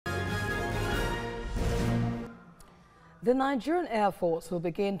The Nigerian Air Force will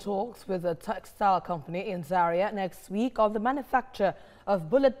begin talks with a textile company in Zaria next week on the manufacture of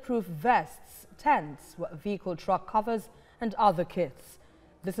bulletproof vests, tents, vehicle truck covers and other kits.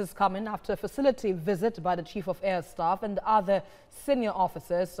 This is coming after a facility visit by the Chief of Air Staff and other senior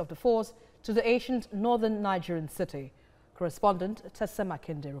officers of the force to the ancient northern Nigerian city. Correspondent Tesem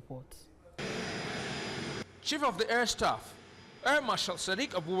Akende reports. Chief of the Air Staff, Air Marshal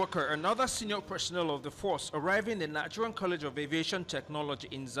Sadiq Abubakar and other senior personnel of the force arriving in the Nigerian College of Aviation Technology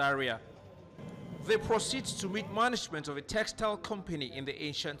in Zaria. They proceed to meet management of a textile company in the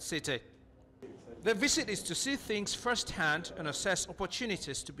ancient city. The visit is to see things firsthand and assess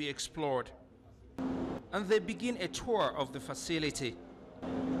opportunities to be explored. And they begin a tour of the facility.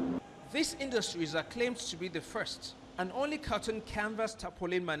 This industry is acclaimed to be the first and only cotton canvas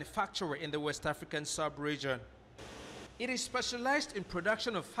tarpaulin manufacturer in the West African sub-region. It is specialized in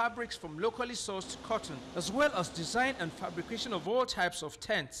production of fabrics from locally sourced cotton, as well as design and fabrication of all types of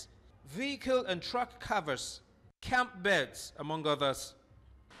tents, vehicle and truck covers, camp beds, among others.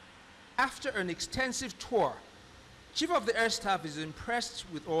 After an extensive tour, Chief of the Air Staff is impressed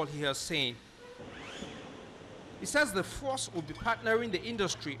with all he has seen. He says the force will be partnering the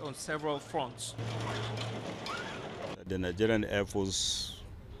industry on several fronts. The Nigerian Air Force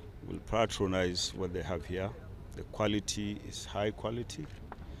will patronize what they have here. The quality is high quality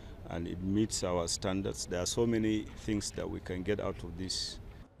and it meets our standards. There are so many things that we can get out of this.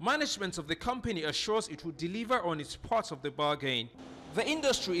 Management of the company assures it will deliver on its part of the bargain. The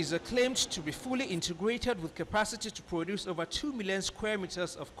industry is acclaimed to be fully integrated with capacity to produce over 2 million square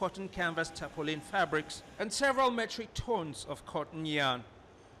meters of cotton canvas tarpaulin fabrics and several metric tons of cotton yarn.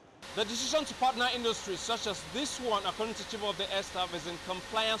 The decision to partner industries such as this one, according to Chief of the Air Staff, is in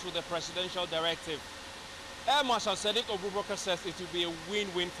compliance with the presidential directive. Air Marshal Sadiq Abubakar says it will be a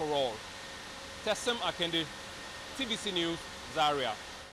win-win for all. Tesem Akende, TVC News, Zaria.